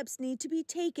 additional steps need to be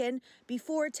taken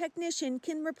before a technician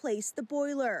can replace the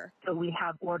boiler. So we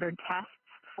have ordered tests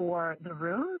for the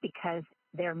room because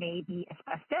there may be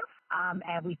asbestos,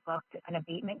 and we've booked an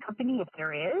abatement company if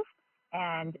there is,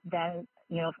 and then,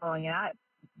 following that,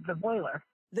 the boiler.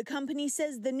 The company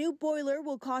says the new boiler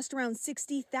will cost around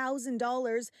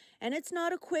 $60,000, and it's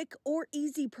not a quick or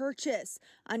easy purchase.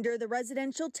 Under the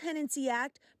Residential Tenancy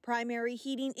Act, primary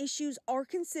heating issues are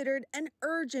considered an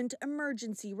urgent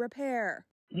emergency repair.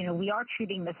 We are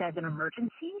treating this as an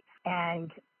emergency,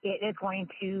 and it is going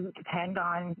to depend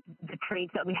on the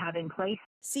trades that we have in place.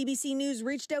 CBC News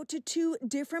reached out to 2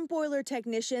 different boiler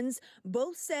technicians.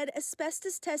 Both said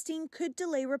asbestos testing could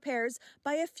delay repairs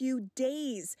by a few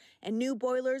days, and new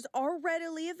boilers are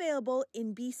readily available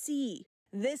in BC.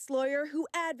 This lawyer, who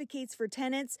advocates for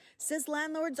tenants, says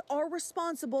landlords are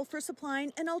responsible for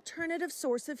supplying an alternative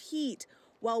source of heat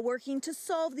while working to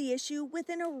solve the issue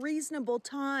within a reasonable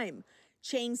time.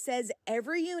 Chang says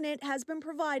every unit has been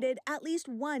provided at least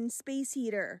one space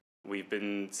heater. We've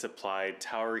been supplied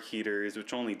tower heaters,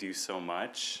 which only do so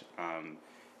much,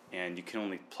 and you can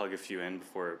only plug a few in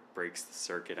before it breaks the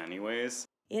circuit anyways.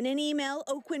 In an email,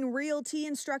 Oakwyn Realty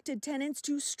instructed tenants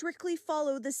to strictly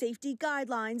follow the safety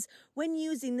guidelines when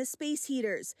using the space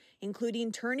heaters,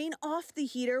 including turning off the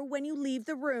heater when you leave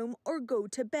the room or go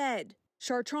to bed.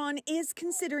 Chartrand is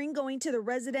considering going to the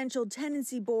Residential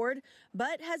Tenancy Board,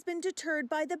 but has been deterred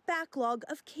by the backlog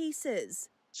of cases.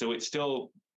 So it still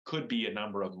could be a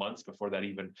number of months before that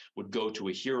even would go to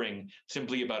a hearing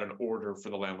simply about an order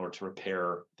for the landlord to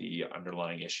repair the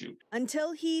underlying issue.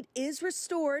 Until heat is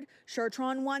restored,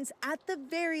 Chartrand wants at the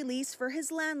very least for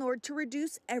his landlord to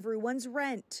reduce everyone's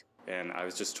rent. And I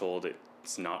was just told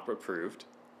it's not approved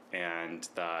and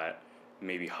that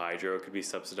maybe hydro could be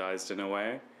subsidized in a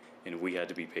way, and we had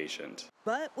to be patient.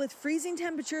 But with freezing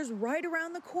temperatures right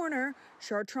around the corner,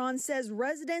 Chartrand says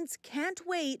residents can't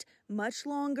wait much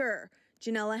longer.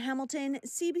 Janella Hamilton,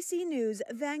 CBC News,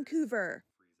 Vancouver.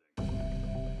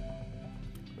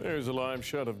 There's a live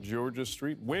shot of Georgia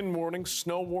Street. Wind warnings,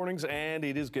 snow warnings, and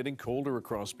it is getting colder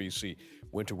across BC.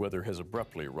 Winter weather has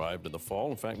abruptly arrived in the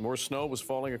fall. In fact, more snow was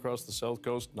falling across the south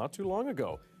coast not too long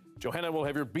ago. Johanna will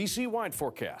have your BC-wide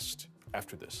forecast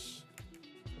after this.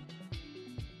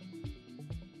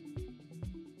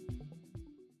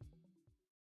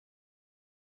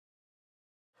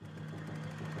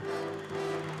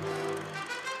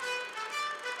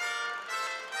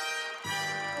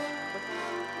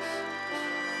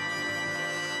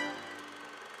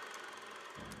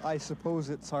 I suppose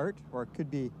it's art, or it could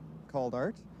be called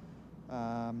art.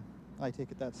 I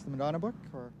take it that's the Madonna book,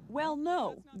 or? Well,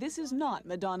 no, this is not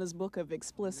Madonna's book of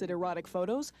explicit erotic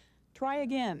photos. Try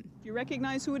again. Do you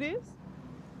recognize who it is?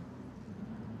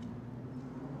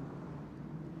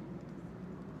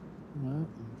 No,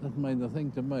 doesn't mean a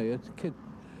thing to me. It's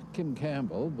Kim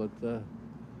Campbell, but...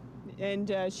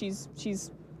 And she's...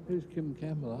 Who's Kim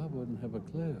Campbell? I wouldn't have a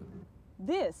clue.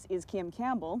 This is Kim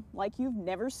Campbell, like you've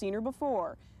never seen her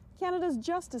before. Canada's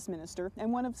Justice Minister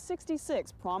and one of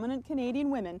 66 prominent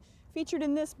Canadian women featured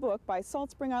in this book by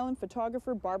Salt Spring Island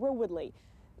photographer Barbara Woodley.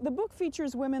 The book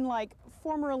features women like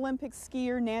former Olympic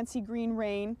skier Nancy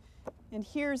Green-Rain, and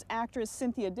here's actress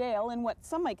Cynthia Dale in what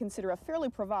some might consider a fairly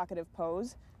provocative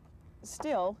pose.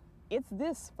 Still, it's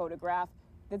this photograph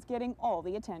that's getting all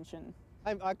the attention.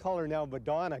 I call her now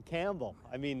Madonna Campbell.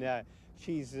 I mean,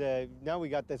 she's, now we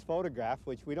got this photograph,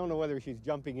 which we don't know whether she's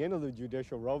jumping into the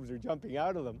judicial robes or jumping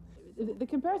out of them. The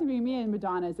comparison between me and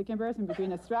Madonna is the comparison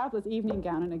between a strapless evening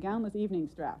gown and a gownless evening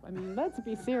strap. I mean, let's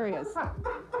be serious.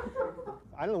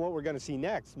 I don't know what we're going to see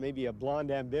next. Maybe a Blonde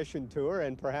Ambition tour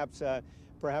and perhaps a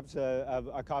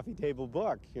coffee table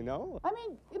book, you know? I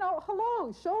mean, you know,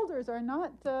 hello, shoulders are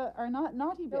not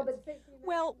naughty bits.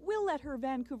 Well, we'll let her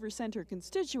Vancouver Centre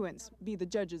constituents be the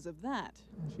judges of that.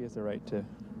 She has the right to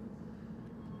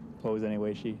pose any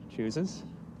way she chooses.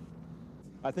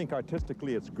 I think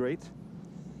artistically it's great.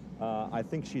 I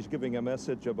think she's giving a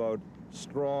message about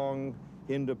strong,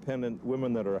 independent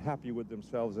women that are happy with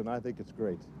themselves, and I think it's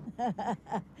great.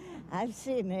 I've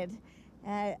seen it.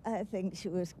 I think she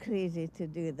was crazy to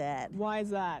do that. Why is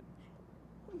that?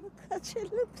 Because she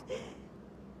looks...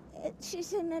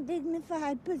 She's in a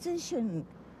dignified position,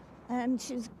 and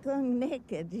she's going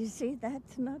naked. You see,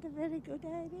 that's not a very good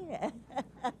idea.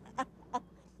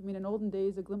 I mean, in olden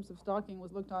days, a glimpse of stocking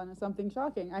was looked on as something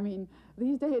shocking. I mean,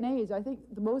 these day and age, I think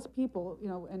most people, you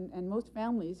know, and most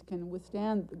families can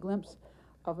withstand the glimpse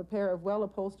of a pair of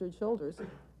well-upholstered shoulders,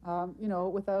 you know,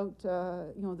 without,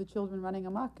 you know, the children running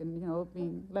amok and, you know,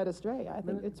 being led astray. I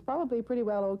think it's probably pretty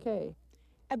well okay.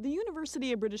 At the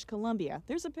University of British Columbia,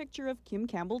 there's a picture of Kim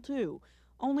Campbell, too.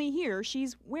 Only here,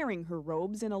 she's wearing her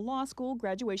robes in a law school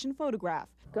graduation photograph.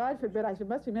 God forbid, I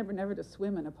must remember never to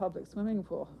swim in a public swimming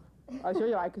pool. I assure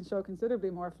you, I can show considerably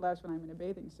more flesh when I'm in a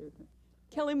bathing suit.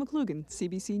 Kelly McClugan,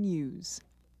 CBC News.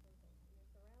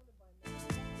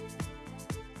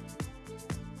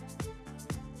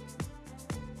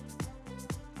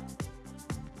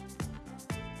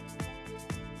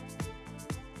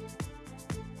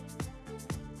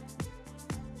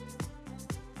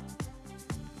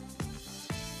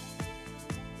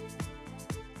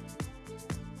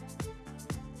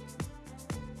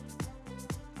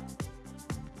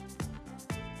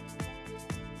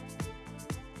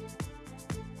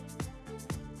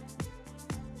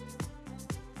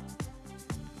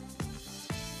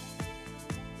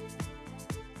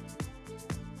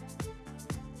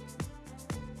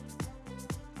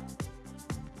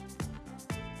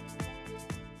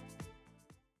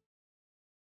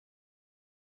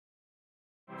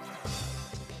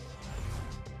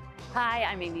 Hi,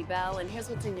 I'm Amy Bell, and here's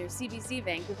what's in your CBC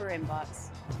Vancouver inbox.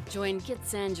 Join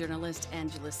Kitsand journalist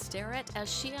Angela Starrett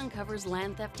as she uncovers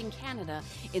land theft in Canada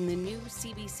in the new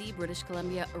CBC British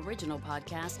Columbia original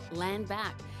podcast, Land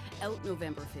Back, out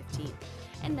November 15th.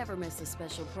 And never miss a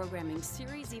special programming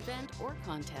series, event, or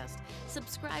contest.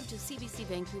 Subscribe to CBC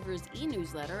Vancouver's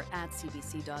e-newsletter at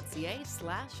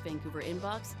cbc.ca/Vancouver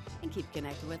Inbox and keep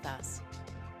connected with us.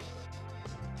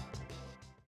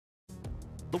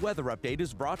 The weather update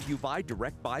is brought to you by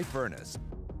Direct Buy Furnace,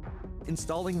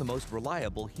 installing the most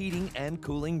reliable heating and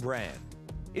cooling brand.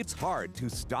 It's hard to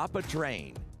stop a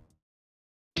train.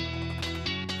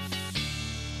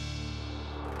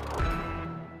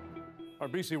 Our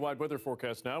BC-wide weather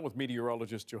forecast now with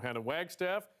meteorologist Johanna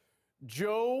Wagstaff.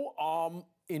 Joe,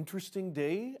 interesting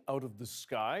day out of the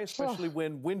sky, especially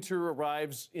when winter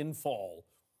arrives in fall.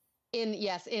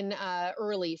 In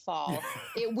early fall.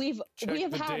 We've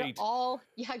had date.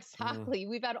 exactly.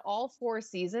 We've had all 4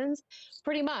 seasons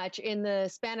pretty much in the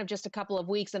span of just a couple of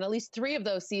weeks, and at least 3 of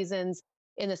those seasons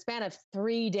in the span of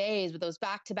 3 days, with those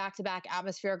back-to-back-to-back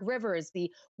atmospheric rivers, the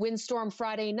windstorm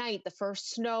Friday night, the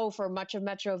first snow for much of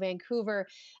Metro Vancouver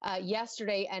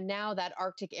yesterday, and now that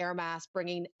Arctic air mass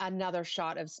bringing another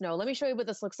shot of snow. Let me show you what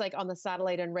this looks like on the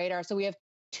satellite and radar. So we have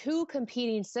 2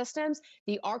 competing systems.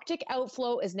 The Arctic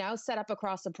outflow is now set up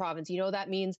across the province. You know, that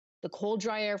means the cold,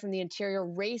 dry air from the interior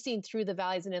racing through the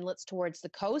valleys and inlets towards the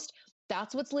coast.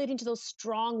 That's what's leading to those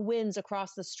strong winds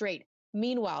across the strait.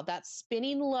 Meanwhile, that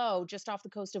spinning low just off the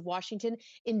coast of Washington,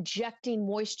 injecting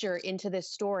moisture into this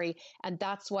story. And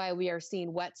that's why we are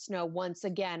seeing wet snow once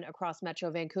again across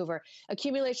Metro Vancouver.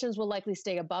 Accumulations will likely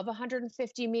stay above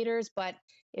 150 meters, but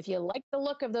if you like the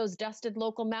look of those dusted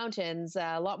local mountains,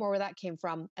 a lot more where that came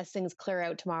from as things clear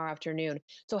out tomorrow afternoon.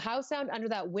 So Howe Sound under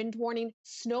that wind warning,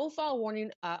 snowfall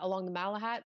warning along the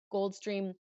Malahat,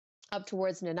 Goldstream, up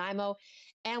towards Nanaimo.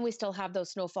 And we still have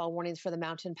those snowfall warnings for the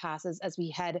mountain passes as we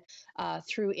head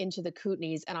through into the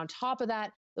Kootenays. And on top of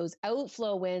that, those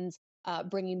outflow winds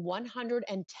bringing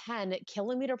 110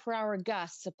 kilometer per hour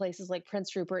gusts to places like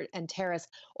Prince Rupert and Terrace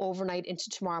overnight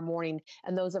into tomorrow morning.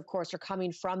 And those, of course, are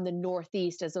coming from the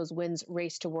northeast as those winds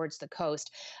race towards the coast.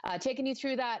 Taking you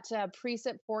through that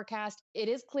precip forecast, it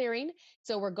is clearing.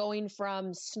 So we're going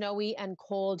from snowy and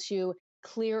cold to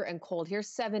clear and cold. Here's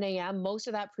 7 a.m. Most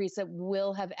of that precip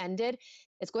will have ended.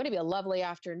 It's going to be a lovely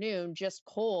afternoon, just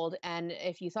cold. And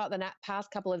if you thought the past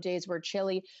couple of days were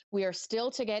chilly, we are still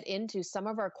to get into some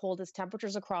of our coldest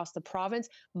temperatures across the province,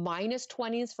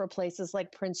 -20s for places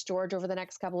like Prince George over the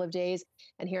next couple of days.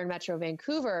 And here in Metro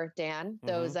Vancouver, Dan,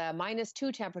 those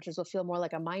 -2 temperatures will feel more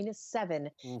like a -7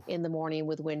 in the morning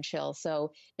with wind chill.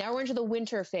 So now we're into the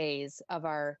winter phase of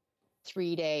our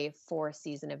 3-day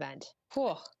 4-season event.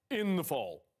 Whew. In the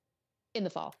fall. In the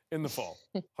fall. In the fall.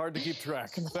 Hard to keep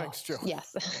track. Thanks, Joe.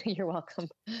 Yes, you're welcome.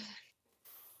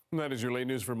 And that is your late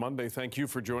news for Monday. Thank you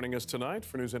for joining us tonight.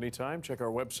 For news anytime, check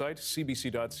our website,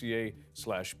 cbc.ca/BC.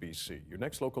 Your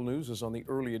next local news is on the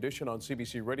early edition on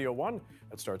CBC Radio 1.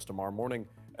 That starts tomorrow morning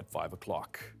at 5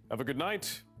 o'clock. Have a good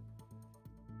night.